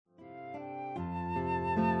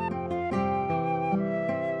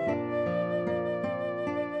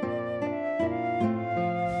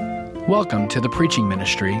Welcome to the preaching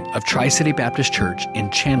ministry of Tri-City Baptist Church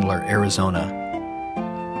in Chandler, Arizona.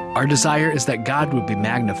 Our desire is that God would be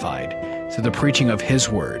magnified through the preaching of His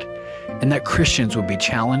Word, and that Christians would be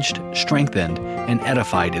challenged, strengthened, and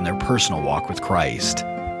edified in their personal walk with Christ.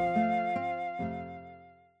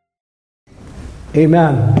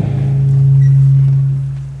 Amen.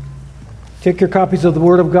 Take your copies of the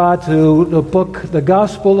Word of God to the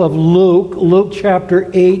Gospel of Luke, Luke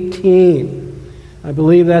chapter 18. I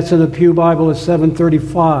believe that's in the Pew Bible at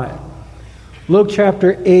 735. Luke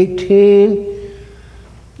chapter 18.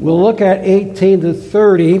 We'll look at 18 to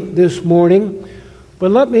 30 this morning.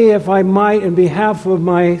 But let me, if I might, in behalf of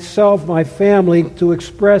myself, my family, to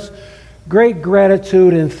express great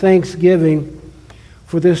gratitude and thanksgiving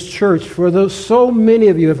for this church, for those so many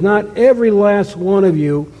of you, if not every last one of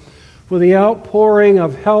you, for the outpouring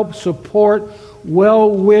of help, support,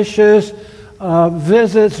 well wishes,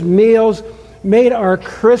 visits, meals. Made our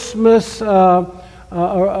Christmas just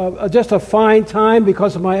a fine time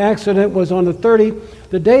because of my accident was on the 30th.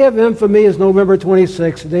 The day of infamy is November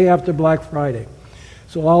 26th, the day after Black Friday.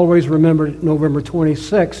 So I'll always remember November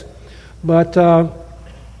 26th. But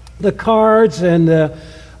the cards and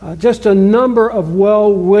just a number of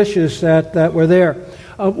well wishes that were there.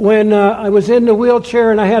 When I was in the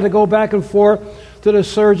wheelchair and I had to go back and forth to the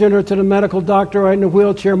surgeon or to the medical doctor right in the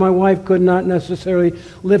wheelchair, my wife could not necessarily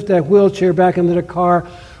lift that wheelchair back into the car.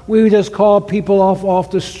 We would just call people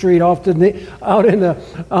off the street, out in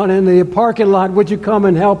the parking lot. Would you come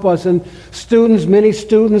and help us? And many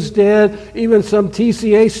students did. Even some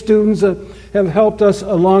TCA students have helped us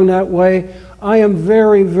along that way. I am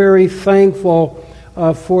very, very thankful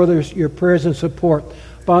for your prayers and support.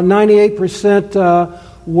 About 98%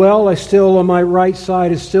 well. I still, on my right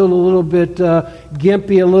side, is still a little bit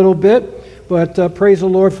gimpy a little bit. But praise the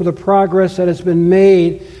Lord for the progress that has been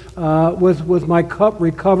made with my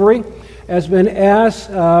recovery. Has been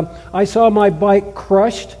asked. I saw my bike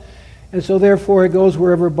crushed, and so therefore it goes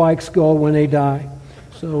wherever bikes go when they die.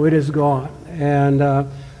 So it is gone. And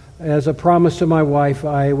as a promise to my wife,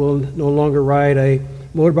 I will no longer ride a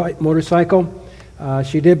motorcycle.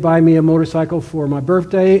 She did buy me a motorcycle for my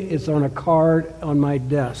birthday. It's on a card on my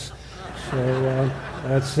desk. So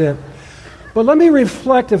that's it. But let me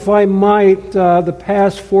reflect, if I might, the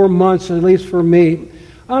past 4 months, at least for me.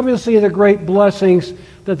 Obviously, the great blessings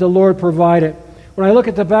that the Lord provided. When I look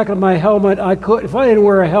at the back of my helmet, if I didn't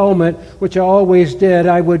wear a helmet, which I always did,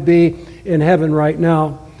 I would be in heaven right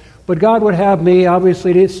now. But God would have me,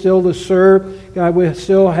 obviously, still to serve. God would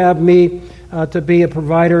still have me to be a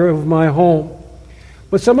provider of my home.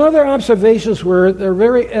 But some other observations they're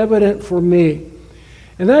very evident for me.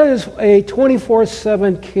 And that is a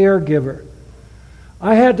 24/7 caregiver.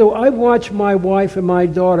 I watched my wife and my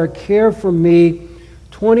daughter care for me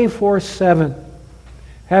 24/7.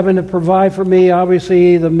 Having to provide for me,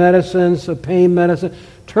 obviously, the medicines, the pain medicine,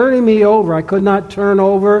 turning me over. I could not turn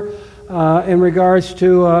over in regards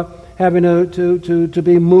to having to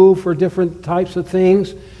be moved for different types of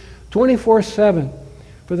things. 24/7.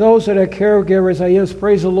 For those that are caregivers, I just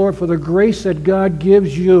praise the Lord for the grace that God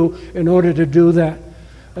gives you in order to do that.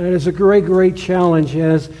 And it is a great, great challenge.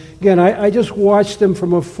 And again, I just watched them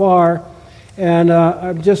from afar, and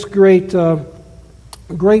I'm just great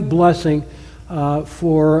blessing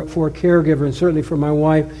for a caregiver, and certainly for my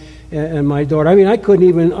wife and my daughter. I mean, I couldn't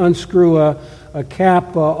even unscrew a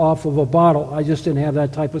cap off of a bottle. I just didn't have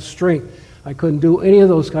that type of strength. I couldn't do any of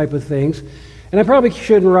those type of things. And I probably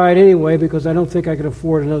shouldn't ride anyway because I don't think I could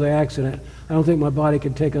afford another accident. I don't think my body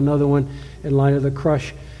could take another one in light of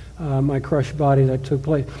my crushed body that took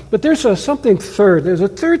place. But there's something third. There's a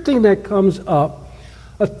third thing that comes up,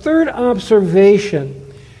 a third observation.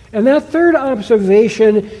 And that third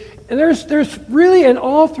observation, and there's really in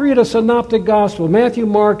all three of the synoptic gospels, Matthew,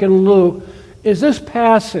 Mark, and Luke, is this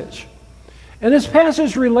passage. And this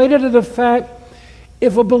passage related to the fact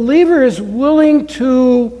if a believer is willing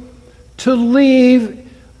to leave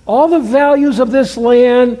all the values of this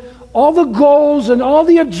land, all the goals and all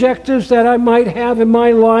the objectives that I might have in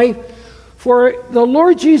my life for the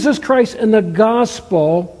Lord Jesus Christ and the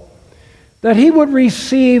gospel, that he would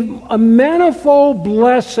receive a manifold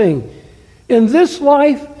blessing in this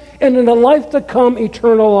life and in the life to come,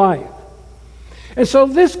 eternal life. And so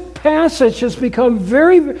this passage has become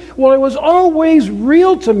it was always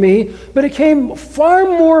real to me, but it came far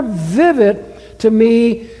more vivid to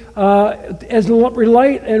me as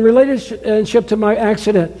relationship to my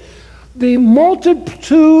accident. The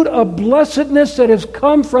multitude of blessedness that has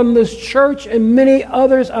come from this church and many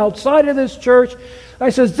others outside of this church, I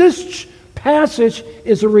says this passage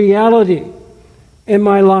is a reality in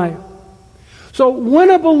my life. So when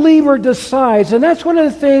a believer decides, and that's one of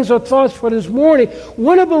the things or thoughts for this morning,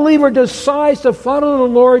 when a believer decides to follow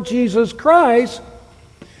the Lord Jesus Christ,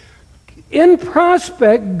 in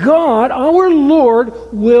prospect, God, our Lord,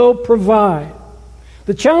 will provide.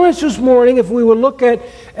 The challenge this morning, if we will look at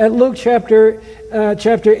Luke chapter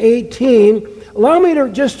 18, allow me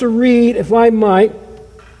to read, if I might,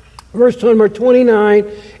 verse number 29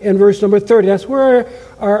 and verse number 30. That's where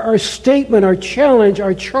our statement, our challenge,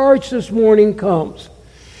 our charge this morning comes.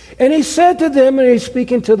 And he said to them, and he's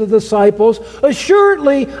speaking to the disciples,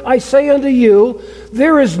 "Assuredly, I say unto you,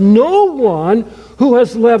 there is no one who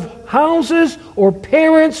has left houses or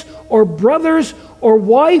parents or brothers or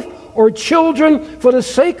wife or children for the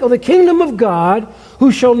sake of the kingdom of God,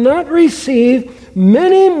 who shall not receive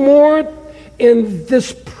many more in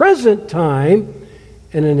this present time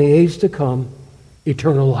and in the age to come,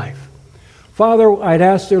 eternal life." Father, I'd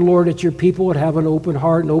ask, dear Lord, that your people would have an open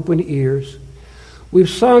heart and open ears. We've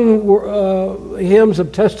sung hymns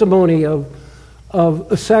of testimony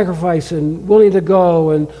of sacrifice and willing to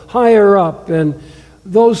go and higher up and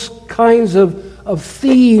those kinds of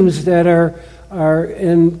themes that are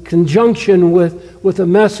in conjunction with the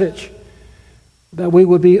message, that we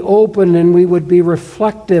would be open and we would be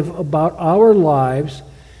reflective about our lives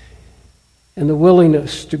and the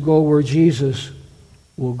willingness to go where Jesus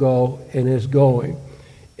will go and is going.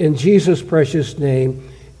 In Jesus' precious name,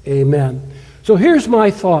 amen. So here's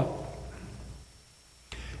my thought.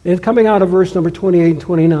 And coming out of verse number 28 and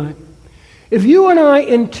 29. If you and I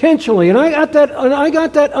intentionally, and I got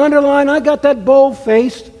that underlined, I got that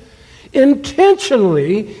bold-faced,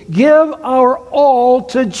 intentionally give our all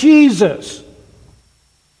to Jesus,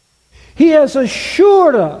 He has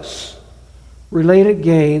assured us related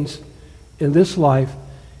gains in this life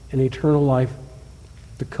and eternal life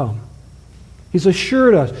to come. He's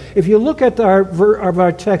assured us. If you look at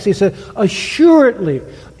our text, he said, assuredly.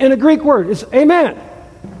 In a Greek word, it's amen.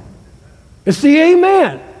 It's the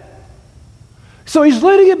amen. So he's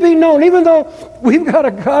letting it be known, even though we've got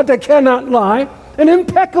a God that cannot lie, an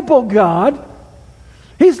impeccable God,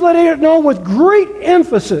 he's letting it know with great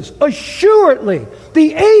emphasis, assuredly,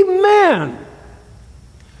 the amen,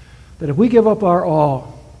 that if we give up our all.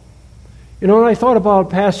 You know, when I thought about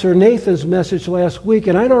Pastor Nathan's message last week,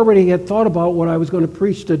 and I'd already had thought about what I was going to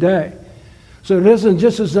preach today. So it isn't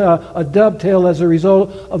just as a dovetail as a result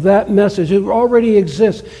of that message. It already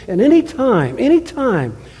exists. And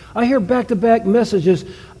anytime I hear back-to-back messages,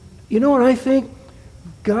 you know what I think?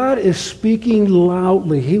 God is speaking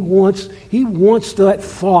loudly. He wants that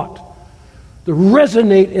thought to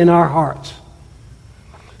resonate in our hearts.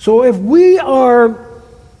 So if we are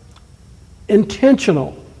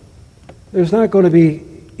intentional, there's not going to be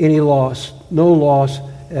any loss. No loss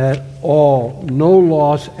at all. No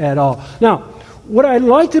loss at all. Now, what I'd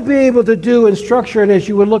like to be able to do in structure, and as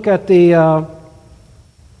you would look at the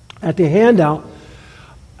handout,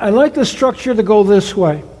 I'd like the structure to go this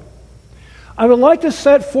way. I would like to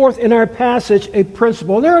set forth in our passage a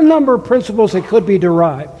principle. There are a number of principles that could be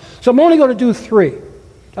derived. So I'm only going to do 3.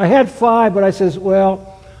 I had 5, but I says,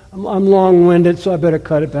 well, I'm long-winded, so I better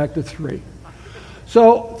cut it back to 3.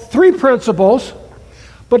 So 3 principles,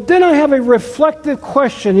 but then I have a reflective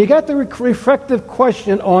question. You got the reflective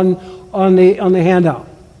question on the handout.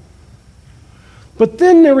 But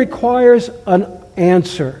then there requires an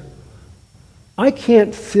answer. I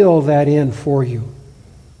can't fill that in for you.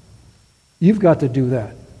 You've got to do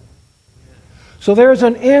that. So there's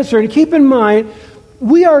an answer. And keep in mind,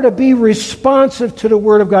 we are to be responsive to the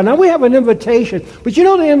Word of God. Now, we have an invitation, but you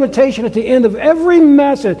know the invitation at the end of every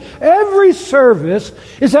message, every service,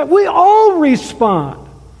 is that we all respond.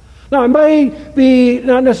 Now, it may be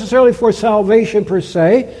not necessarily for salvation per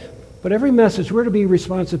se, but every message, we're to be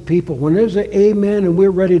responsive people. When there's an amen and we're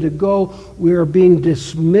ready to go, we are being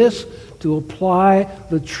dismissed to apply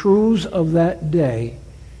the truths of that day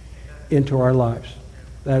into our lives.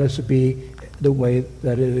 That is to be the way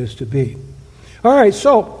that it is to be. All right,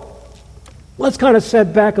 so let's kind of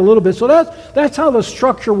set back a little bit. So that's how the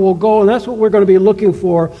structure will go, and that's what we're going to be looking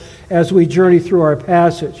for as we journey through our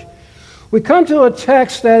passage. We come to a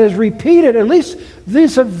text that is repeated, at least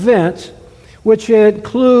this event, which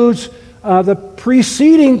includes the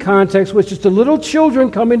preceding context, which is the little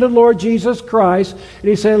children coming to the Lord Jesus Christ, and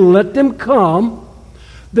he said, let them come.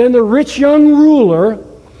 Then the rich young ruler,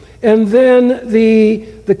 and then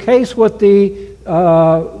the case with the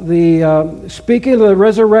speaking of the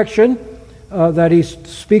resurrection, that he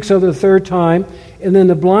speaks of the third time, and then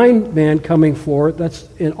the blind man coming forward. That's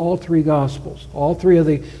in all 3 Gospels, all 3 of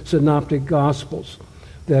the synoptic Gospels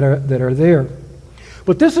that are there.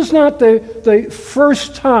 But this is not the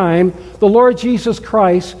first time the Lord Jesus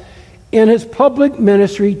Christ in his public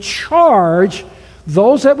ministry charge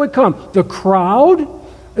those that would come, the crowd,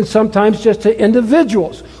 and sometimes just to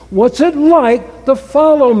individuals. What's it like to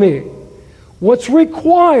follow me? What's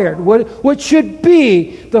required? What should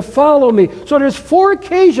be to follow me? So there's 4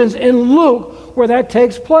 occasions in Luke where that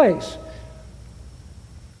takes place.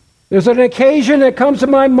 There's an occasion that comes to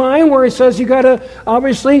my mind where he says you got to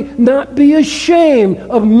obviously not be ashamed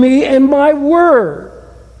of me and my word.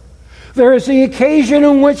 There is the occasion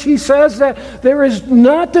in which he says that there is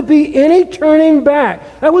not to be any turning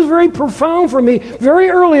back. That was very profound for me very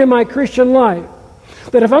early in my Christian life.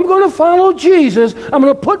 That if I'm going to follow Jesus, I'm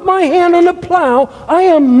going to put my hand on the plow. I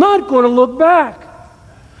am not going to look back.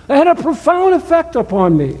 That had a profound effect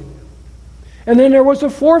upon me. And then there was a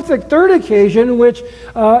third occasion in which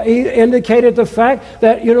he indicated the fact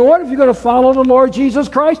that, you know what, if you're going to follow the Lord Jesus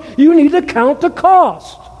Christ, you need to count the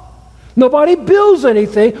cost. Nobody builds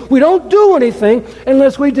anything. We don't do anything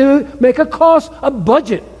unless we do make a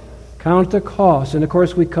budget. Count the cost. And of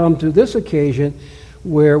course we come to this occasion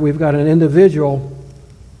where we've got an individual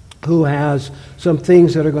who has some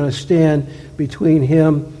things that are going to stand between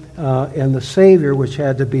him and the Savior, which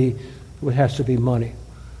has to be money.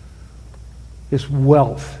 His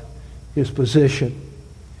wealth, his position.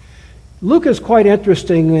 Luke is quite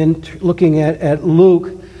interesting in looking at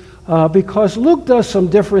Luke because Luke does some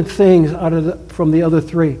different things from the other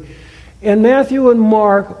 3. In Matthew and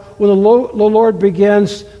Mark, when the Lord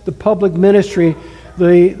begins the public ministry,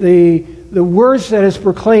 the words that is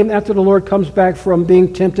proclaimed after the Lord comes back from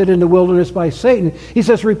being tempted in the wilderness by Satan, he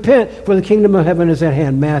says, repent, for the kingdom of heaven is at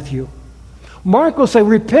hand, Matthew. Mark will say,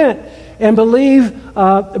 repent and believe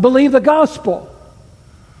the gospel.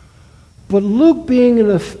 But Luke being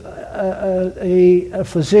a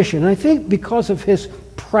physician, I think because of his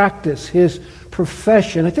practice, his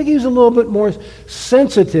profession, I think he was a little bit more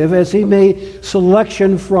sensitive as he made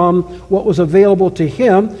selection from what was available to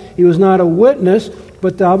him. He was not a witness,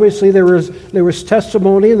 but obviously there was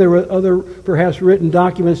testimony and there were other perhaps written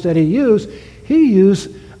documents that he used. He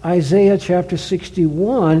used Isaiah chapter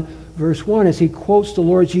 61, verse 1, as he quotes the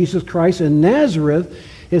Lord Jesus Christ in Nazareth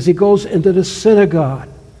as he goes into the synagogue.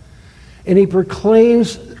 And he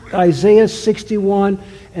proclaims Isaiah 61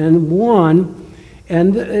 and 1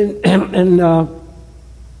 and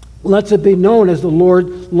lets it be known as the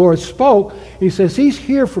Lord spoke. He says, he's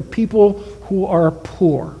here for people who are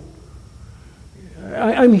poor.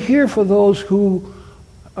 I'm here for those who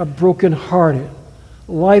are brokenhearted.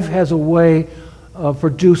 Life has a way of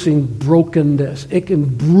producing brokenness. It can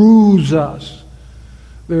bruise us.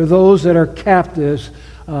 There are those that are captives,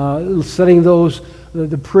 setting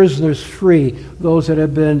the prisoners free, those that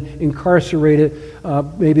have been incarcerated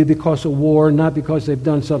maybe because of war, not because they've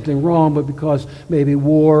done something wrong, but because maybe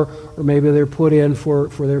war, or maybe they're put in for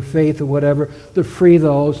their faith or whatever, to free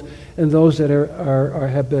those, and those that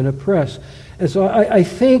have been oppressed. And so I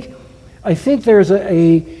think there's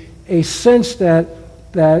a sense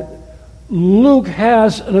that Luke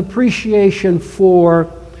has an appreciation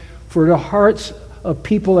for the hearts of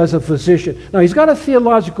people as a physician. Now, he's got a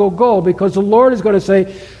theological goal because the Lord is going to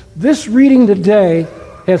say, this reading today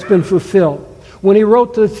has been fulfilled. When he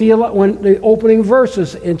wrote the opening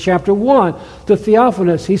verses in chapter 1 to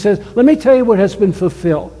Theophilus, he says, let me tell you what has been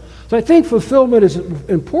fulfilled. So I think fulfillment is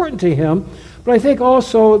important to him, but I think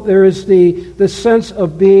also there is the sense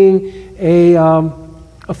of being a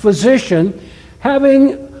physician,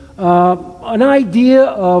 having an idea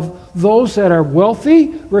of those that are wealthy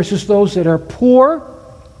versus those that are poor,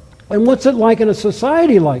 and what's it like in a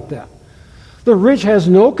society like that? The rich has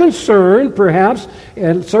no concern, perhaps,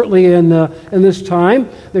 and certainly in this time,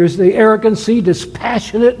 there's the arrogancy,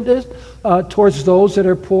 dispassionateness towards those that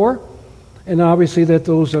are poor, and obviously that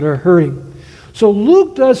those that are hurting. So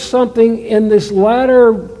Luke does something in this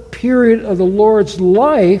latter period of the Lord's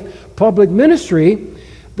life, public ministry,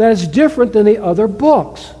 that is different than the other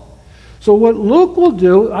books. So what Luke will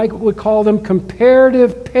do, I would call them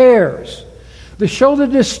comparative pairs, to show the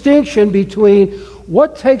distinction between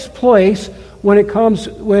what takes place when it comes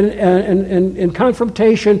in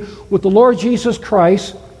confrontation with the Lord Jesus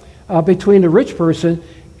Christ between the rich person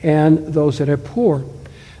and those that are poor.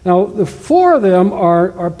 Now, the 4 of them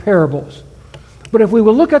are parables. But if we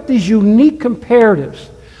will look at these unique comparatives,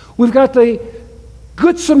 we've got the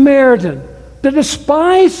Good Samaritan, the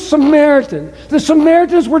despised Samaritan. The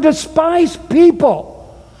Samaritans were despised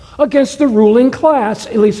people against the ruling class,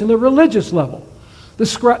 at least in the religious level, the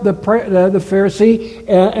Pharisee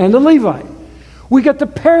and the Levite. We get the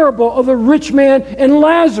parable of the rich man and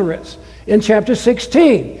Lazarus in chapter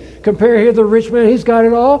 16. Compare here the rich man, he's got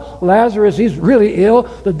it all. Lazarus, he's really ill.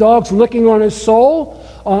 The dog's licking on his soul.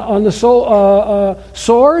 on the soul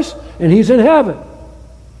soars, and he's in heaven.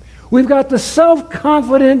 We've got the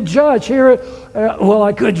self-confident judge here.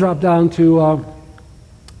 I could drop down to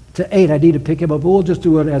 8. I need to pick him up, but we'll just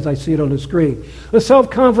do it as I see it on the screen. The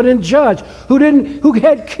self-confident judge who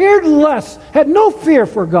had cared less, had no fear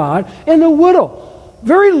for God, and the widow,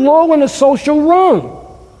 very low in the social rung.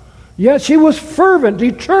 Yet she was fervent,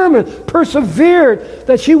 determined, persevered,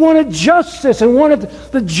 that she wanted justice and wanted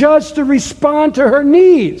the judge to respond to her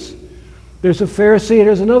needs. There's a Pharisee and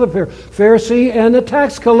there's another Pharisee and the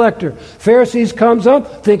tax collector. Pharisee comes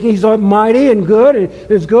up thinking he's mighty and good,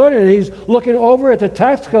 and he's looking over at the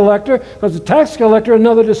tax collector, because the tax collector,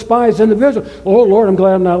 another despised individual. Oh, Lord, I'm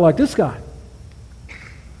glad I'm not like this guy.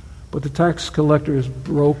 But the tax collector is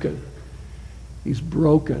broken. He's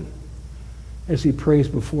broken as he prays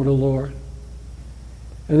before the Lord.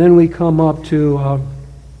 And then we come up to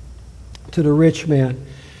the rich man.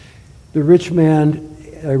 The rich man,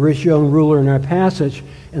 a rich young ruler in our passage,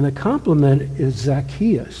 and the compliment is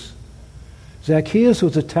Zacchaeus. Zacchaeus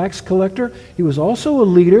was a tax collector. He was also a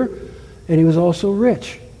leader, and he was also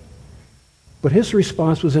rich. But his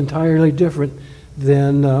response was entirely different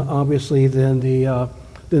than, obviously, than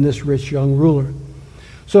this rich young ruler.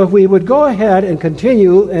 So if we would go ahead and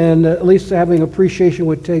continue, and at least having appreciation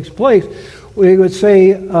what takes place, we would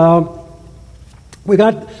say we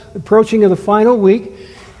got approaching of the final week,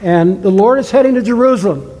 and the Lord is heading to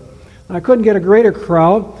Jerusalem. I couldn't get a greater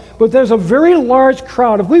crowd, but there's a very large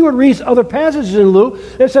crowd. If we would read other passages in Luke,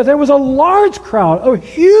 it said there was a large crowd, a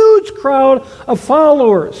huge crowd of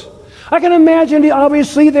followers. I can imagine,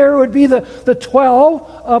 obviously, there would be the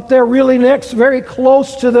 12 up there really next, very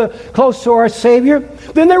close to our Savior.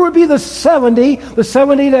 Then there would be the 70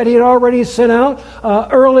 that he had already sent out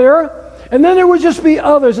earlier. And then there would just be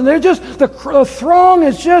others, and they're just the throng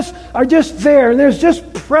are just there, and there's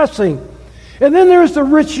just pressing. And then there's the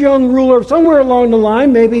rich young ruler somewhere along the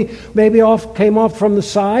line, maybe came off from the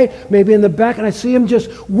side, maybe in the back, and I see him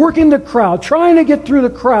just working the crowd, trying to get through the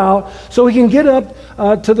crowd so he can get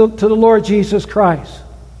up to the Lord Jesus Christ.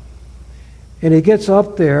 And he gets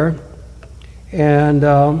up there,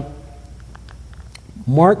 and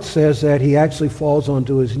Mark says that he actually falls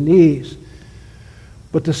onto his knees.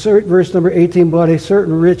 But verse number 18, but a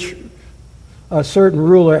certain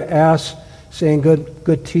ruler asked, saying,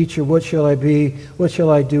 Good teacher, what shall I be? What shall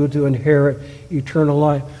I do to inherit eternal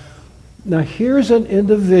life? Now here's an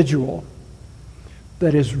individual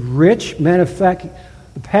that is rich. Matter of fact,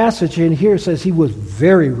 the passage in here says he was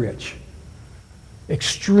very rich,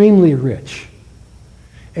 extremely rich.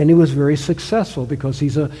 And he was very successful because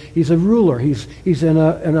he's a ruler. He's in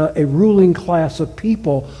a ruling class of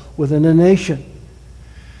people within a nation.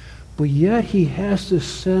 But yet he has this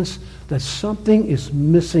sense that something is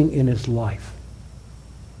missing in his life.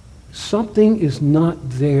 Something is not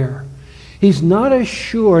there. He's not as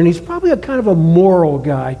sure, and he's probably a kind of a moral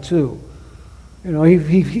guy too. You know,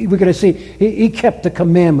 we're going to see he kept the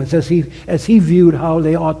commandments as he viewed how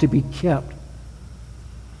they ought to be kept.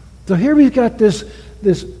 So here we've got this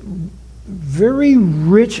very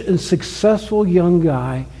rich and successful young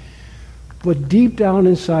guy, but deep down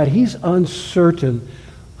inside he's uncertain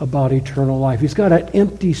about eternal life. He's got an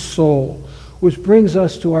empty soul, which brings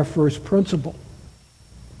us to our first principle.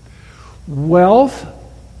 Wealth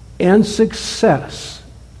and success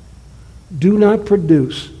do not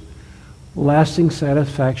produce lasting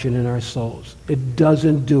satisfaction in our souls. It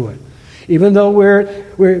doesn't do it. Even though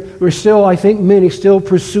we're still, I think many still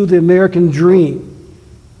pursue the American dream.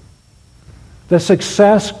 The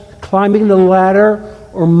success, climbing the ladder,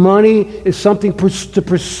 or money is something to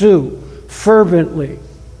pursue fervently.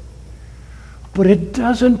 But it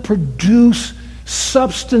doesn't produce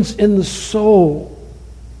substance in the soul.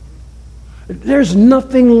 There's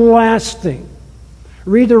nothing lasting.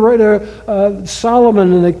 Read the writer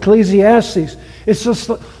Solomon in Ecclesiastes. It's just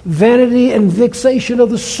vanity and vexation of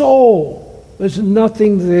the soul. There's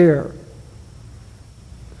nothing there.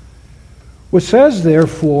 What says,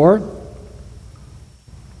 therefore,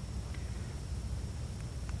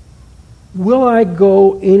 will I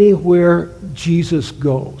go anywhere Jesus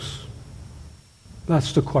goes?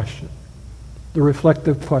 That's the question, the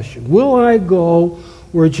reflective question. Will I go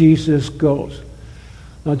where Jesus goes?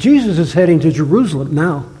 Now, Jesus is heading to Jerusalem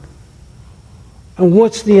now. And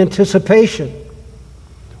what's the anticipation?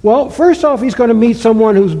 Well, first off, he's going to meet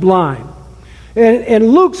someone who's blind. And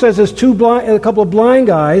Luke says there's a couple of blind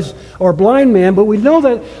guys, or blind men, but we know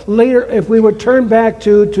that later, if we would turn back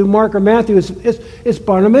to Mark or Matthew, it's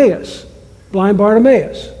Bartimaeus, blind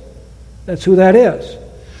Bartimaeus. That's who that is.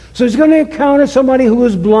 So he's going to encounter somebody who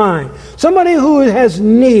is blind, somebody who has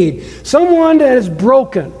need, someone that is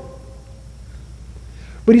broken.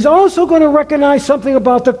 But he's also going to recognize something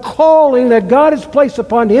about the calling that God has placed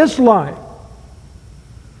upon his life.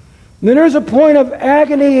 And then there's a point of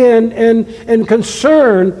agony and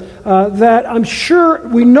concern that I'm sure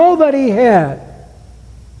we know that he had.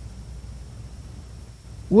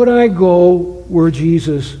 Would I go where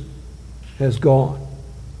Jesus has gone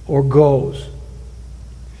or goes?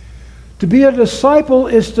 To be a disciple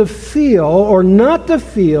is to feel or not to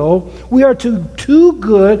feel we are too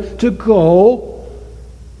good to go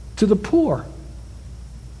to the poor,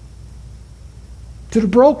 to the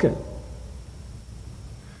broken.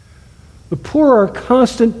 The poor are a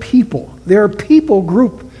constant people. They're a people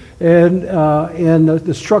group in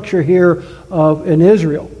the structure here in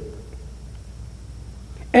Israel.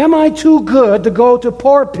 Am I too good to go to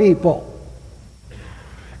poor people?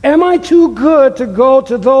 Am I too good to go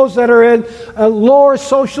to those that are in a lower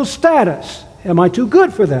social status? Am I too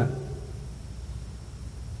good for them?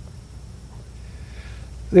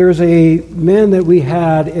 There's a man that we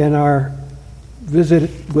had in our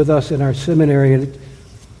visit with us in our seminary.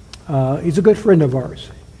 He's a good friend of ours.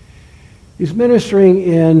 He's ministering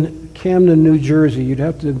in Camden, New Jersey. You'd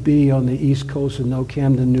have to be on the East Coast and know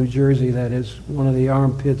Camden, New Jersey. That is one of the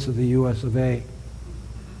armpits of the U.S. of A.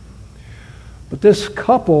 But this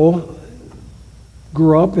couple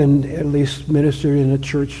grew up and at least ministered in a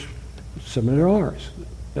church similar to ours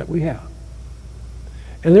that we have.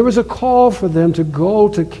 And there was a call for them to go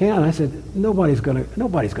to Camden. I said, nobody's going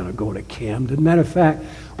to go to Camden. Matter of fact,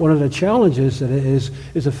 one of the challenges that is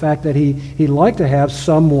the fact that he'd like to have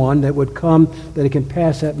someone that would come that he can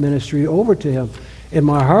pass that ministry over to him. In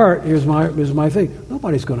my heart, here's my thing.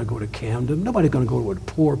 Nobody's going to go to Camden. Nobody's going to go with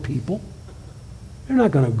poor people. They're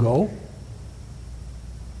not going to go.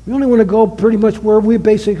 We only want to go pretty much where we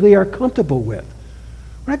basically are comfortable with.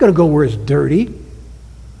 We're not going to go where it's dirty.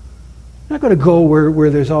 We're not going to go where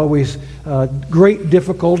there's always great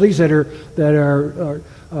difficulties that are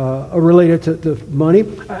related to money.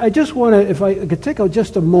 I just want to, if I could take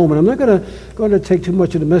just a moment, I'm not going to take too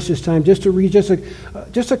much of the message time, just to read just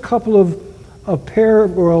a couple of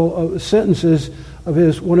parallel sentences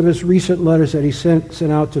of one of his recent letters that he sent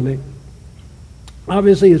out to me.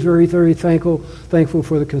 Obviously, he's very, very thankful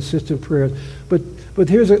for the consistent prayers. But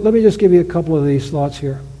let me just give you a couple of these thoughts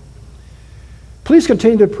here. Please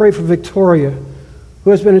continue to pray for Victoria, who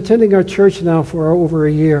has been attending our church now for over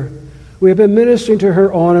a year. We have been ministering to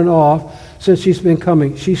her on and off since she's been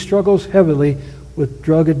coming. She struggles heavily with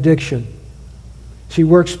drug addiction. She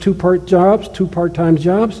works two part-time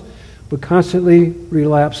jobs, but constantly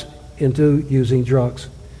relapse into using drugs.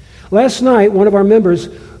 Last night, one of our members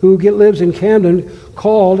who lives in Camden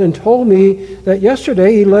called and told me that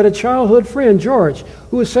yesterday he led a childhood friend, George,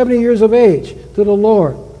 who is 70 years of age, to the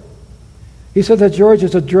Lord. He said that George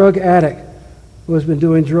is a drug addict who has been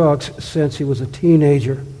doing drugs since he was a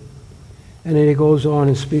teenager. And then he goes on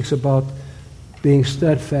and speaks about being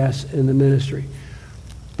steadfast in the ministry.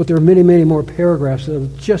 But there are many, many more paragraphs that are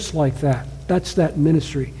just like that. That's that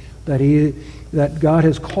ministry that God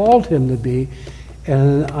has called him to be.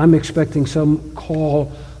 And I'm expecting some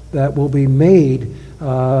call that will be made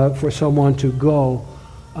for someone to go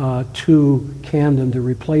to Camden to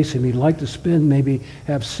replace him. He'd like to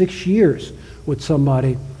have 6 years with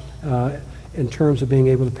somebody in terms of being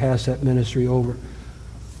able to pass that ministry over.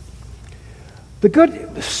 The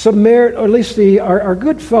good Samaritan, or at least our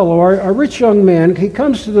good fellow, our rich young man, he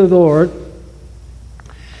comes to the Lord,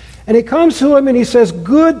 and he comes to him and he says,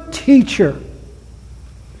 "Good teacher."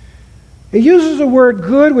 He uses the word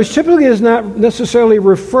good, which typically is not necessarily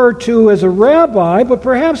referred to as a rabbi, but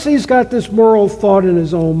perhaps he's got this moral thought in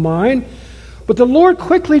his own mind. But the Lord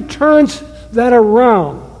quickly turns that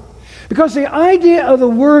around. Because the idea of the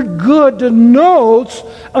word good denotes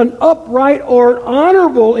an upright or an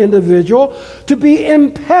honorable individual to be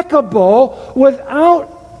impeccable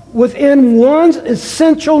within one's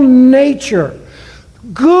essential nature.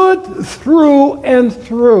 Good through and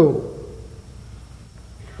through.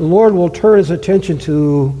 The Lord will turn his attention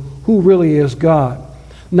to who really is God.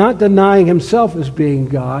 Not denying himself as being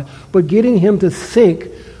God, but getting him to think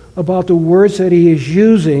about the words that he is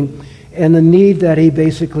using and the need that he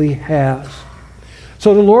basically has.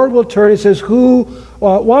 So the Lord will turn and says,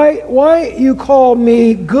 why you call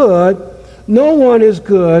me good? No one is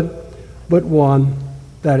good but one,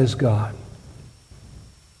 that is God.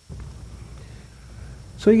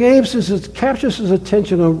 So he captures his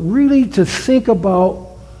attention on really to think about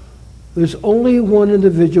there's only one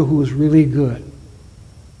individual who is really good.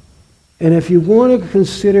 And if you want to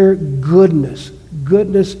consider goodness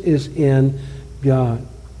is in God.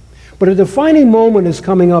 But a defining moment is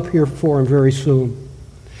coming up here for him very soon.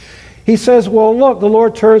 He says, well, look, the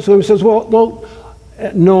Lord turns to him and says, well,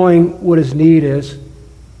 knowing what his need is.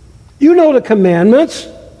 You know the commandments.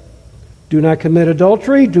 Do not commit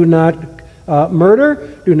adultery. Do not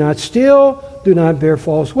murder. Do not steal. Do not bear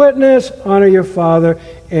false witness. Honor your father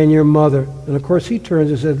and your mother. And of course he turns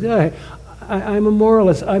and says, yeah, I'm a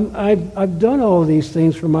moralist. I've done all of these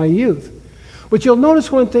things from my youth. But you'll notice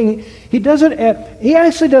one thing, he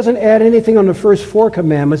actually doesn't add anything on the first 4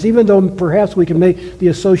 commandments, even though perhaps we can make the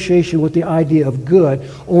association with the idea of good.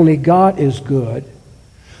 Only God is good.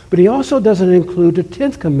 But he also doesn't include the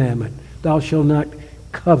 10th commandment, thou shalt not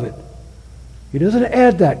covet. He doesn't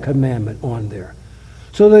add that commandment on there.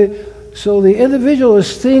 So the individual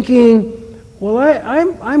is thinking, well,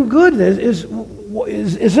 I'm good. Is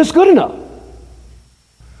this good enough?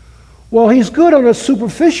 Well, he's good on a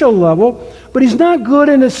superficial level, but he's not good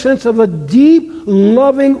in the sense of a deep,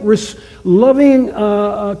 loving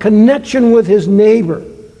connection with his neighbor.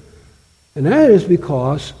 And that is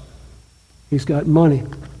because he's got money.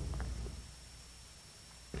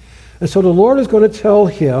 And so the Lord is going to tell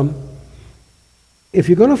him, if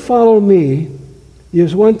you're going to follow me,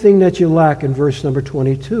 there's one thing that you lack in verse number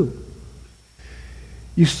 22.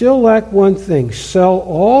 You still lack one thing. Sell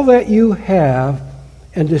all that you have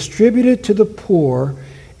and distribute it to the poor,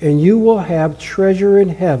 and you will have treasure in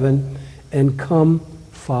heaven, and come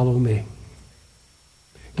follow me.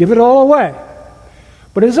 Give it all away.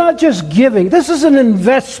 But it's not just giving. This is an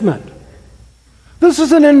investment. This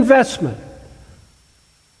is an investment.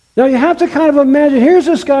 Now you have to kind of imagine, here's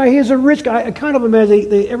this guy, he's a rich guy. I kind of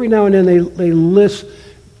imagine, every now and then they list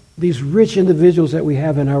these rich individuals that we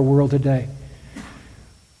have in our world today.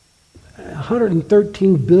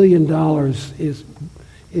 $113 billion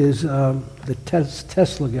is the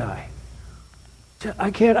Tesla guy.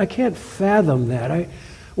 I can't fathom that. I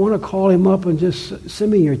want to call him up and just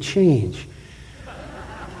send me your change.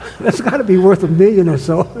 That's got to be worth $1 million or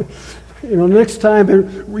so. Next time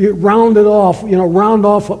you round it off. Round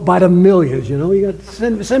off by the millions. You got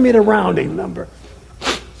to send me the rounding number.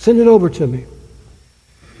 Send it over to me.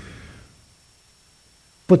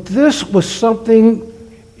 But this was something.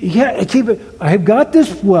 Yeah, keep it. I have got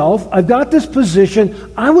this wealth. I've got this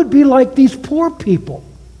position. I would be like these poor people.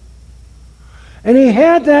 And he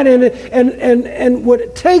had that in it. And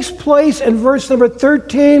what takes place in verse number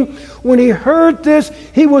 13, when he heard this,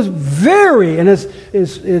 he was very, and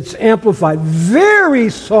it's amplified, very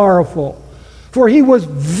sorrowful. For he was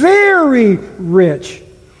very rich.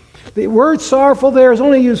 The word sorrowful there is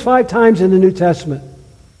only used 5 times in the New Testament.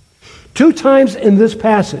 2 times in this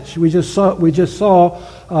passage. We just saw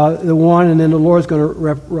the one, and then the Lord's going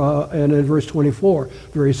to, and in verse 24,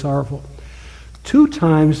 very sorrowful. 2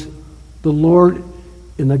 times the Lord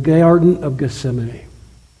in the Garden of Gethsemane.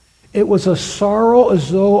 It was a sorrow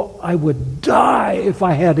as though I would die if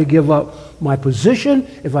I had to give up my position,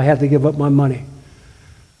 if I had to give up my money.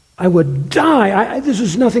 I would die. This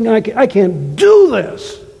is nothing I can't do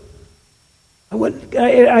this.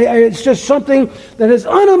 It's just something that is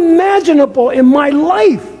unimaginable in my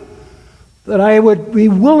life, that I would be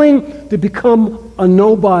willing to become a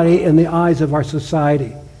nobody in the eyes of our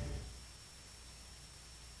society.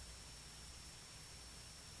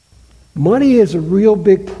 Money is a real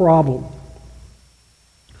big problem.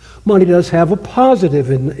 Money does have a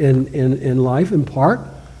positive in life, in part.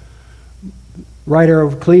 Writer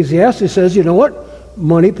of Ecclesiastes says, you know what?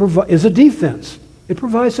 Money is a defense. It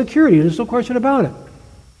provides security. There's no question about it.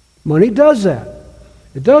 Money does that.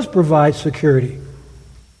 It does provide security.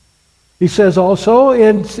 He says also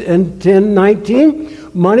in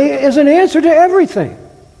 10:19, money is an answer to everything.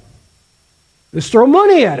 Just throw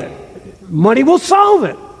money at it. Money will solve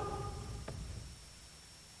it.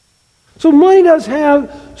 So money does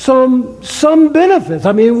have some benefits.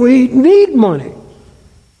 I mean, we need money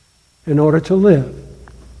in order to live.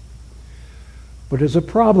 But there's a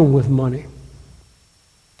problem with money.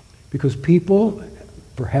 Because people,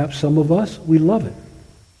 perhaps some of us, we love it.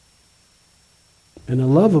 And the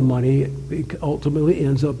love of money ultimately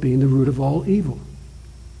ends up being the root of all evil.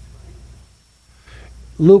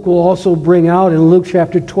 Luke will also bring out in Luke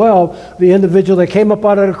chapter 12 the individual that came up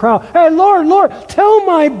out of the crowd. Hey, Lord, tell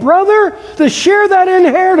my brother to share that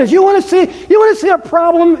inheritance. You want to see a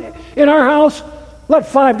problem in our house? Let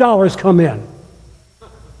 $5 come in.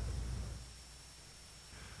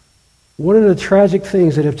 One of the tragic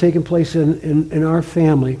things that have taken place in our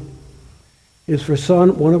family is for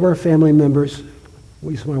one of our family members, at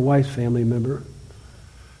least my wife's family member,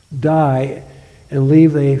 die and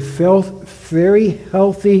leave a very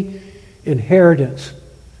healthy inheritance,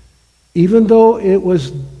 even though it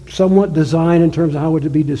was somewhat designed in terms of how it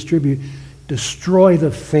would be distributed. Destroy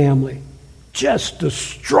the family. Just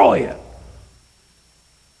destroy it.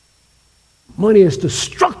 Money is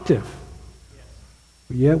destructive.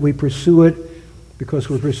 Yet we pursue it because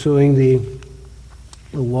we're pursuing the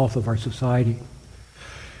wealth of our society.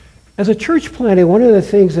 As a church planter, one of the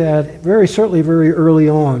things that very early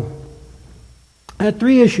on, I had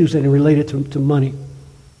three issues that related to money.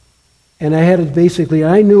 And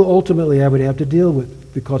I knew ultimately I would have to deal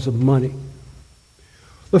with because of money.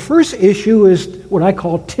 The first issue is what I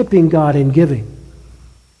call tipping God in giving.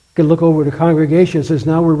 You can look over the congregation and says,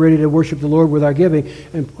 now we're ready to worship the Lord with our giving.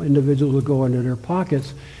 And individuals will go into their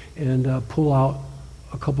pockets and pull out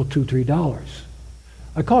a couple, $2, $3.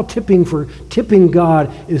 I call tipping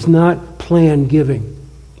God is not planned giving.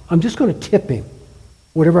 I'm just going to tip him.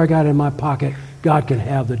 Whatever I got in my pocket, God can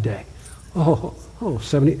have the day.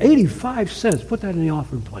 85 cents. Put that in the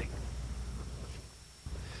offering plate.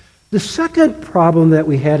 The second problem that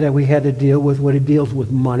we had to deal with when it deals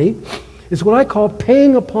with money is what I call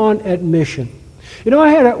paying upon admission. You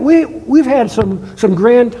know, we've had some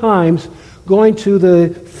grand times going to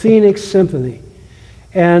the Phoenix Symphony.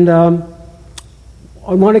 And on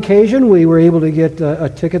one occasion, we were able to get a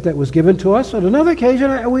ticket that was given to us. On another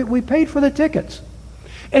occasion, we paid for the tickets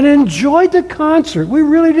and enjoyed the concert. We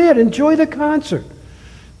really did enjoy the concert.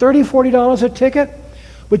 $30, $40 a ticket.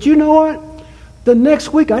 But you know what? The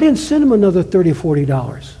next week, I didn't send him another $30,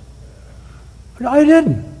 $40. I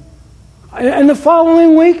didn't. And the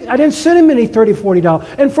following week, I didn't send him any $30,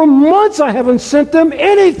 $40. And for months, I haven't sent them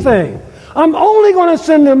anything. I'm only going to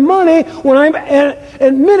send them money when I'm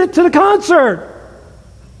admitted to the concert.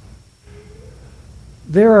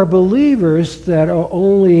 There are believers that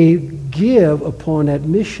only give upon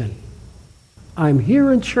admission. I'm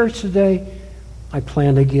here in church today, I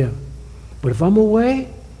plan to give. But if I'm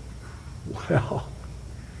away, well,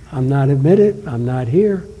 I'm not admitted, I'm not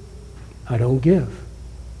here, I don't give.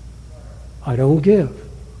 I don't give.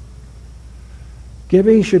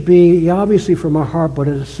 Giving should be obviously from our heart, but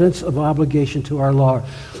in a sense of obligation to our Lord.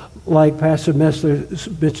 Like Pastor Messler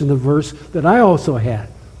mentioned the verse that I also had.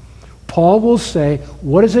 Paul will say,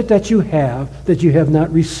 what is it that you have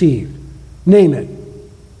not received? Name it.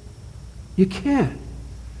 You can't.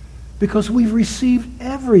 Because we've received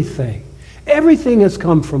everything. Everything has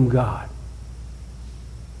come from God.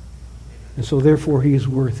 And so therefore he is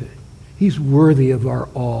worth it. He's worthy of our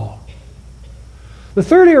all. The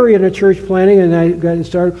third area in the church planning, and I got it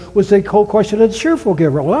started, was the whole question of the cheerful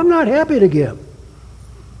giver. Well, I'm not happy to give.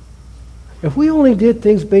 If we only did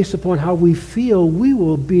things based upon how we feel, we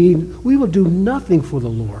will do nothing for the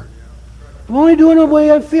Lord. I'm only doing the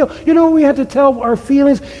way I feel. You know, we have to tell our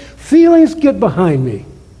feelings. Feelings get behind me.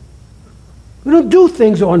 We don't do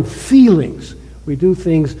things on feelings. We do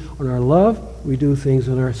things on our love. We do things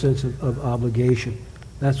on our sense of obligation.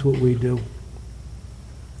 That's what we do.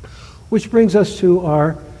 Which brings us to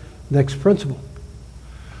our next principle.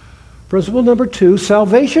 Principle number 2,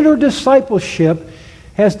 salvation or discipleship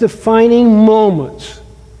has defining moments.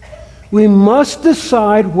 We must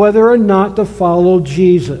decide whether or not to follow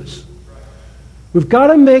Jesus. We've got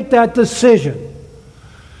to make that decision.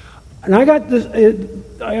 And I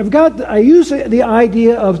use the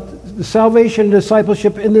idea of the salvation and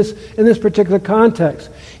discipleship in this particular context.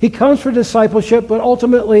 He comes for discipleship, but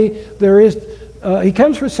ultimately he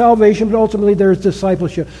comes for salvation, but ultimately there is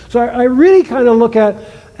discipleship. So I really kind of look at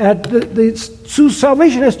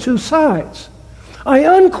salvation has two sides.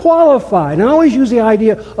 Unqualified, and I always use the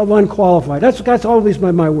idea of unqualified. That's always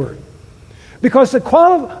my word. Because the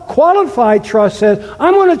qualified trust says,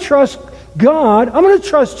 I'm going to trust God, I'm going to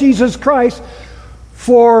trust Jesus Christ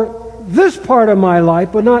for this part of my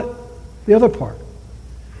life, but not the other part.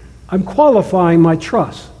 I'm qualifying my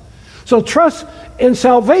trust. So trust in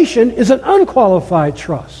salvation is an unqualified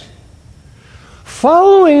trust.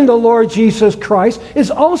 Following the Lord Jesus Christ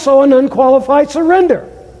is also an unqualified surrender.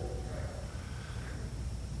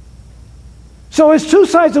 So it's two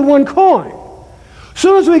sides of one coin. As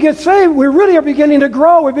soon as we get saved, we really are beginning to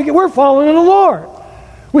grow. We're following the Lord.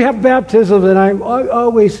 We have baptism, and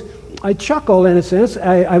I chuckle in a sense.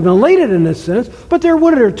 I'm elated in a sense. But there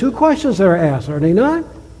are two questions that are asked, are they not?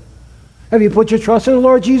 Have you put your trust in the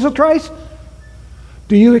Lord Jesus Christ?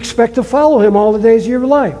 Do you expect to follow him all the days of your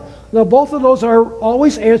life? Now, both of those are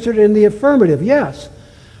always answered in the affirmative, yes.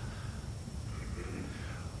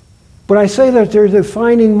 But I say that they're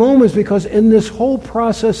defining moments because in this whole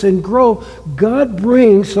process and growth, God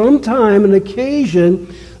brings sometime, an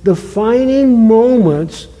occasion, defining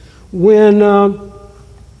moments when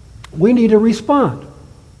we need to respond.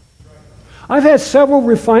 I've had several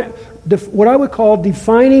what I would call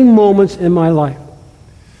defining moments in my life.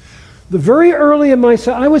 The very early in my,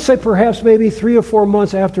 I would say perhaps maybe 3 or 4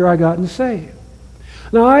 months after I gotten saved.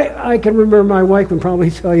 Now, I can remember my wife can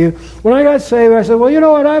probably tell you, when I got saved, I said, well, you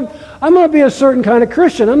know what, I'm going to be a certain kind of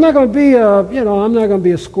Christian. I'm not going to be I'm not going to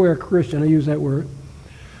be a square Christian. I use that word.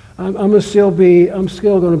 I'm still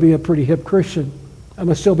going to be a pretty hip Christian. I'm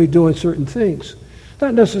going to still be doing certain things.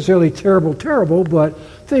 Not necessarily terrible, but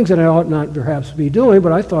things that I ought not perhaps be doing,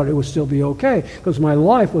 but I thought it would still be okay, because my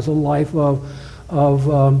life was a life of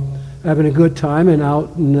having a good time and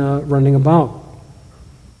out and running about.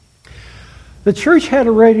 The church had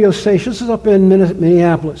a radio station. This is up in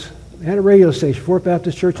Minneapolis. They had a radio station, Fourth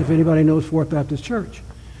Baptist Church, if anybody knows Fourth Baptist Church.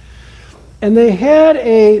 And they have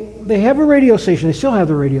a radio station. They still have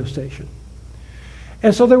the radio station.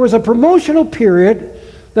 And so there was a promotional period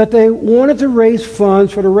that they wanted to raise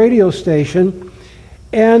funds for the radio station,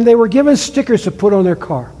 and they were given stickers to put on their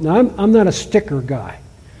car. Now, I'm not a sticker guy.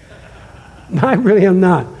 I really am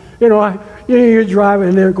not. You're driving,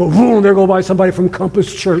 and there go by somebody from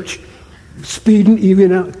Compass Church, speeding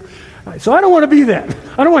even out. So I don't want to be that.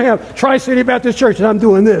 I don't want to have Tri-City Baptist Church and I'm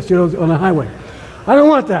doing this, on the highway. I don't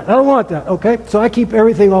want that. Okay? So I keep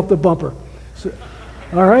everything off the bumper. So,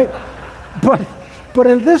 all right? But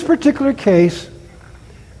in this particular case,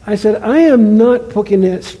 I said, I am not putting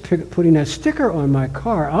that sticker on my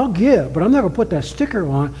car. I'll give, but I'm not going to put that sticker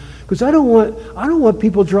on, because I don't want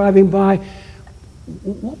people driving by.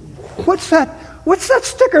 What's that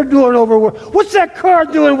sticker doing over where? What's that car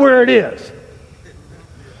doing where it is?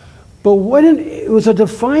 But it was a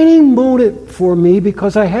defining moment for me,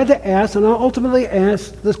 because I had to ask, and I'll ultimately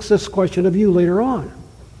ask this question of you later on,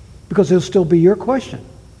 because it'll still be your question.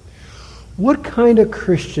 What kind of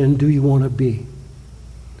Christian do you want to be?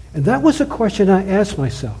 And that was a question I asked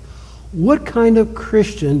myself. What kind of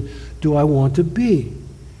Christian do I want to be?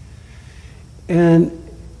 And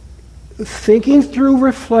thinking through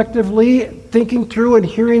reflectively, thinking through and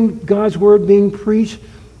hearing God's word being preached,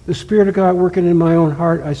 the Spirit of God working in my own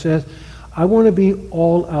heart, I said, I want to be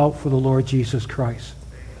all out for the Lord Jesus Christ.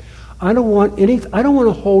 I don't want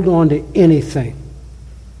to hold on to anything.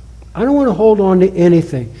 I don't want to hold on to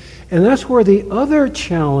anything. And that's where the other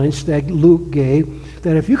challenge that Luke gave,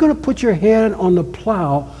 that if you're going to put your hand on the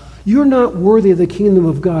plow, you're not worthy of the kingdom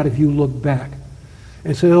of God if you look back.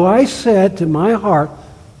 And so I said to my heart,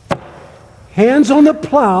 hands on the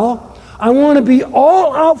plow, I want to be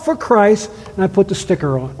all out for Christ, and I put the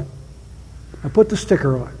sticker on.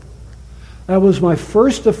 That was my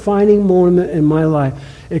first defining moment in my life.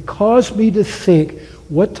 It caused me to think,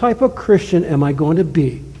 what type of Christian am I going to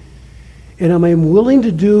be? And am I willing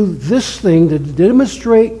to do this thing to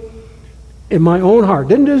demonstrate in my own heart?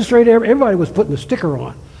 Didn't demonstrate, everybody was putting a sticker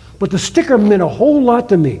on. But the sticker meant a whole lot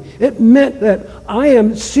to me. It meant that I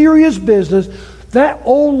am serious business. That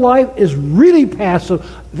old life is really passive.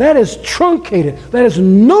 That is truncated. That is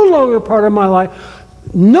no longer part of my life.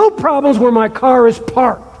 No problems where my car is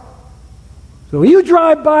parked. So when you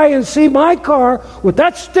drive by and see my car with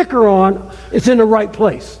that sticker on, it's in the right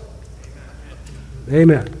place.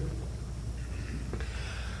 Amen.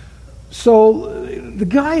 So the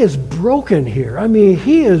guy is broken here. I mean,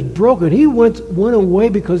 he is broken. He went away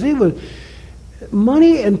because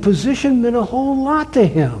money and position meant a whole lot to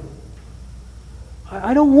him.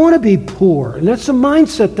 I don't want to be poor. And that's the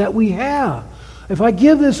mindset that we have. If I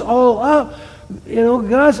give this all up,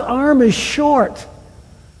 God's arm is short.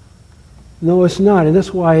 No, it's not. And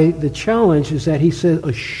that's why the challenge is that he said,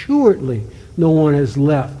 assuredly, no one has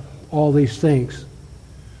left all these things.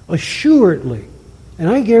 Assuredly. And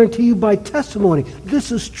I guarantee you by testimony,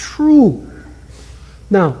 this is true.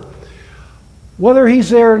 Now, whether he's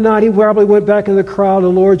there or not, he probably went back in the crowd. The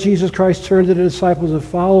Lord Jesus Christ turned to the disciples and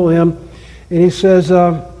followed him. And he says,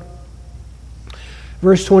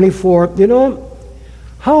 verse 24,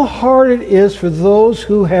 how hard it is for those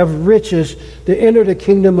who have riches to enter the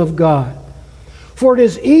kingdom of God. For it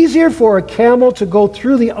is easier for a camel to go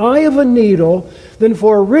through the eye of a needle than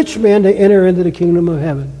for a rich man to enter into the kingdom of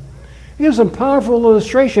heaven. He gives some powerful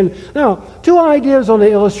illustration. Now, two ideas on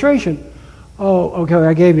the illustration. Oh, okay,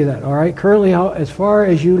 I gave you that, all right? Currently, as far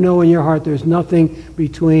as you know in your heart, there's nothing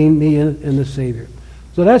between me and the Savior.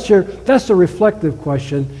 So that's the reflective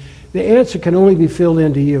question. The answer can only be filled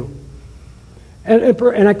into you.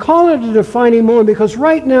 And I call it a defining moment because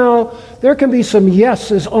right now there can be some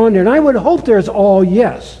yeses on there. And I would hope there's all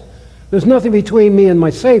yes. There's nothing between me and my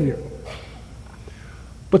Savior.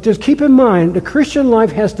 But just keep in mind, the Christian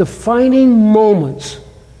life has defining moments.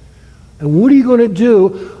 And what are you going to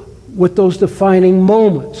do with those defining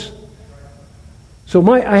moments? So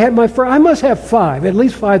I must have five, at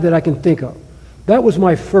least five that I can think of. That was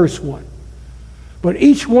my first one. But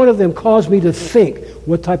each one of them caused me to think,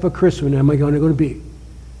 what type of Christian am I going to be?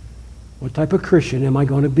 What type of Christian am I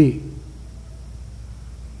going to be?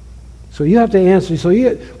 So you have to answer.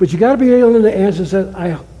 But you got to be able to answer. That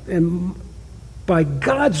I am, by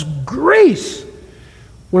God's grace,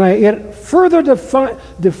 when I get further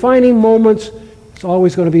defining moments, it's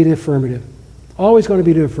always going to be the affirmative. Always going to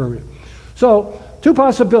be the affirmative. So, two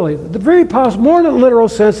possibilities. The very more in the literal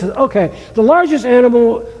sense is, okay, the largest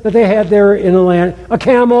animal that they had there in the land, a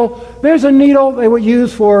camel. There's a needle they would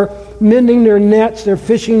use for mending their nets, their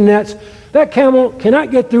fishing nets. That camel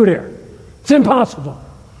cannot get through there. It's impossible.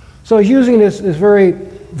 So he's using this very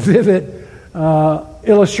vivid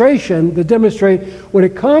illustration to demonstrate when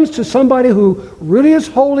it comes to somebody who really is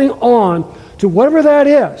holding on to whatever that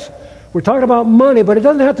is. We're talking about money, but it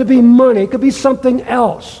doesn't have to be money. It could be something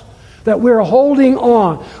else that we're holding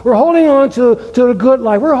on. We're holding on to the good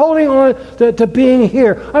life. We're holding on to being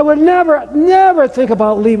here. I would never think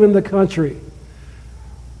about leaving the country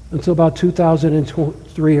until about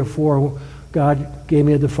 2003 or 4. God gave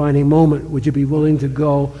me a defining moment. Would you be willing to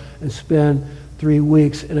go and spend 3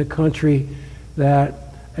 weeks in a country that,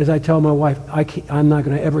 as I tell my wife, I'm not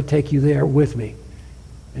going to ever take you there with me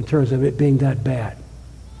in terms of it being that bad.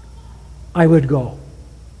 I would go.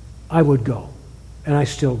 And I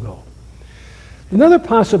still go. Another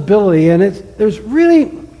possibility, and there's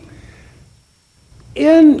really,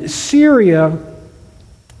 in Syria,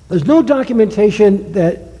 there's no documentation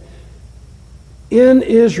that in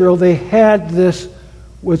Israel they had this,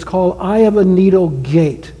 what's called eye of a needle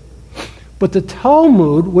gate. But the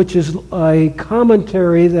Talmud, which is a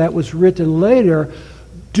commentary that was written later,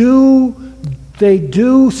 they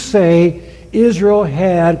do say Israel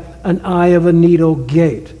had an eye of a needle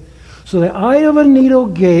gate. So the eye of a needle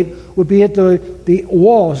gate would be at the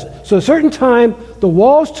walls. So at a certain time, the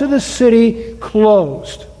walls to the city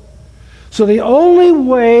closed. So the only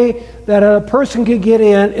way that a person could get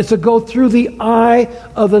in is to go through the eye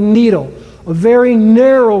of the needle, a very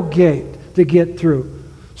narrow gate to get through.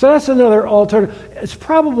 So that's another alternative. It's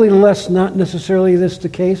probably not necessarily this the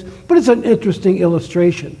case, but it's an interesting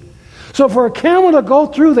illustration. So for a camel to go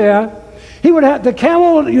through that, you'd have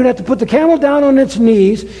to put the camel down on its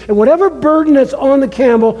knees, and whatever burden that's on the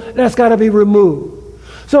camel, that's got to be removed.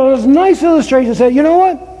 So it's a nice illustration to say, you know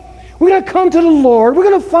what? We're going to come to the Lord. We're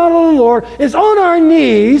going to follow the Lord. It's on our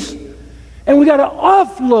knees, and we got to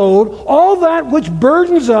offload all that which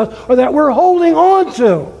burdens us or that we're holding on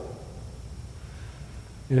to.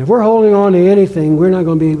 And if we're holding on to anything, we're not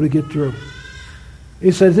going to be able to get through.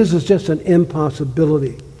 He says this is just an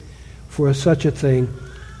impossibility for such a thing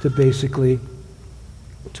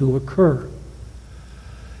to occur.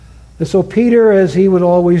 And so Peter, as he would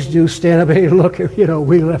always do, stand up and look,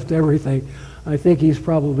 we left everything. I think he's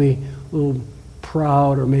probably a little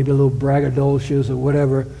proud or maybe a little braggadocious or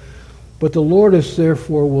whatever. But the Lord is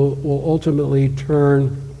therefore will ultimately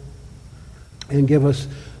turn and give us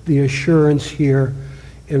the assurance here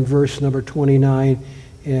in verse number 29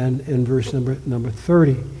 and in verse number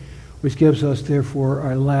 30, which gives us therefore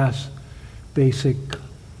our last basic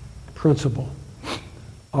principle.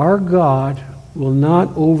 Our God will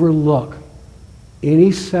not overlook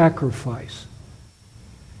any sacrifice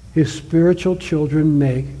his spiritual children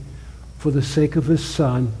make for the sake of his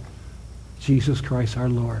Son, Jesus Christ our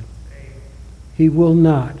Lord. He will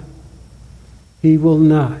not. He will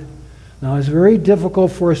not. Now, it's very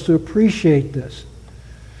difficult for us to appreciate this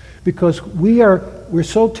because we're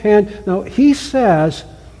so now he says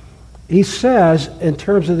in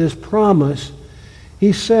terms of this promise,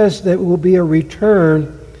 he says that it will be a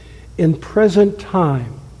return in present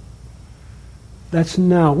time. That's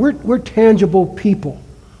now. We're tangible people.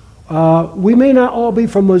 We may not all be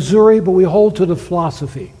from Missouri, but we hold to the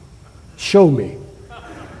philosophy. Show me.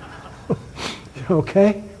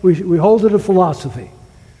 Okay? We hold to the philosophy.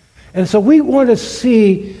 And so we want to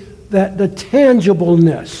see that the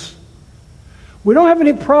tangibleness. We don't have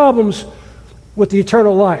any problems with the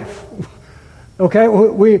eternal life. Okay?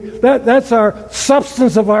 That's our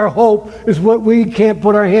substance of our hope, is what we can't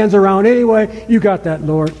put our hands around anyway. You got that,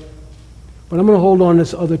 Lord. But I'm going to hold on to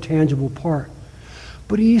this other tangible part.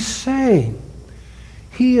 But he is saying,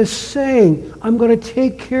 I'm going to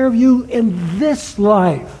take care of you in this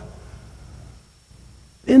life.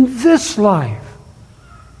 In this life.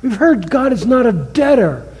 We've heard God is not a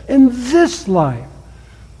debtor in this life.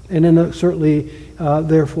 And in certainly,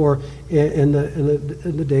 therefore, in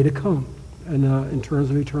the day to come, and in terms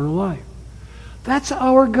of eternal life. That's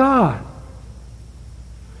our God.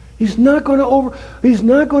 He's not going to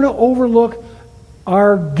overlook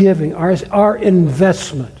our giving, our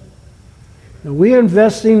investment. Now, we're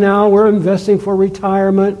investing for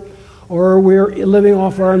retirement, or we're living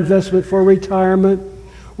off our investment for retirement.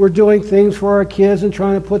 We're doing things for our kids and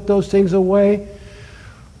trying to put those things away.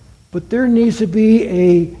 But there needs to be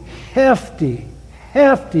a hefty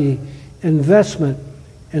investment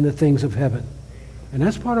in the things of heaven. And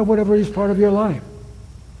that's part of whatever is part of your life.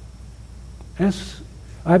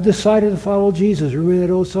 I've decided to follow Jesus. Remember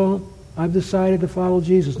that old song? I've decided to follow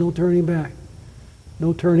Jesus. No turning back.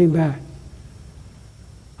 No turning back.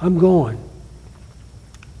 I'm going.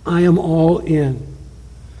 I am all in.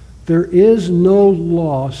 There is no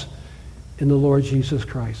loss in the Lord Jesus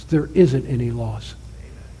Christ. There isn't any loss.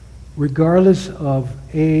 Regardless of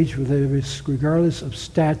age, regardless of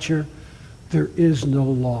stature, there is no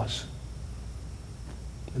loss.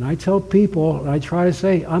 And I tell people, and I try to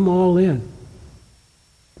say, I'm all in.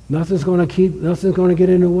 Nothing's going to get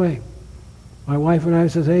in the way. My wife and I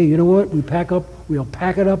says, hey, you know what? We'll pack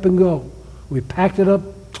it up and go. We packed it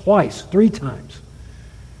up twice, 3 times.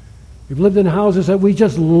 We've lived in houses that we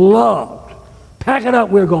just loved. Pack it up,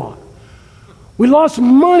 we're gone. We lost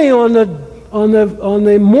money on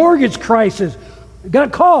the mortgage crisis.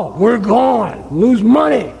 Got called, we're gone. Lose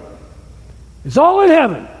money. It's all in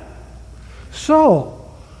heaven. So,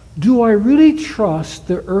 do I really trust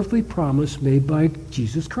the earthly promise made by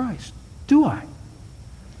Jesus Christ? Do I?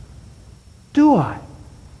 Do I?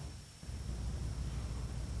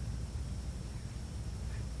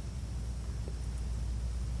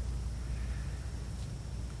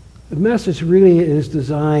 The message really is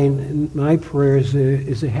designed, in my prayers,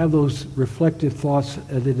 is to have those reflective thoughts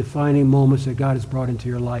at the defining moments that God has brought into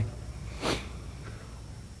your life.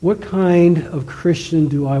 What kind of Christian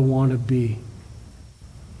do I want to be?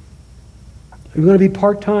 Are you going to be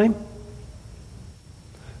part-time?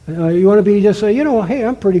 You want to be just say, hey,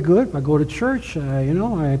 I'm pretty good. I go to church,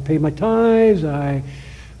 I pay my tithes,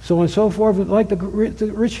 so on and so forth. Like the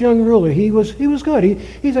rich young ruler, he was good.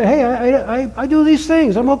 He said, hey, I do these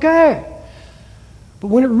things. I'm okay. But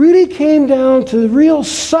when it really came down to the real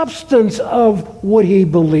substance of what he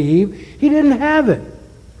believed, he didn't have it.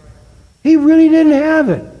 He really didn't have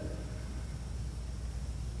it.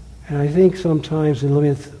 And I think sometimes in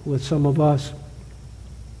living with some of us,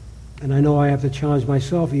 and I know I have to challenge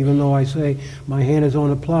myself, even though I say my hand is on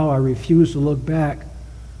the plow, I refuse to look back.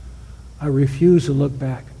 I refuse to look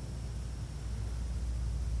back.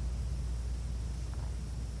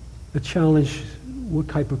 The challenge, what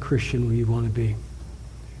type of Christian will you want to be?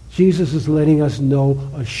 Jesus is letting us know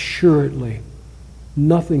assuredly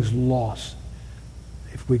nothing's lost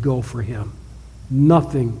if we go for him.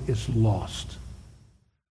 Nothing is lost.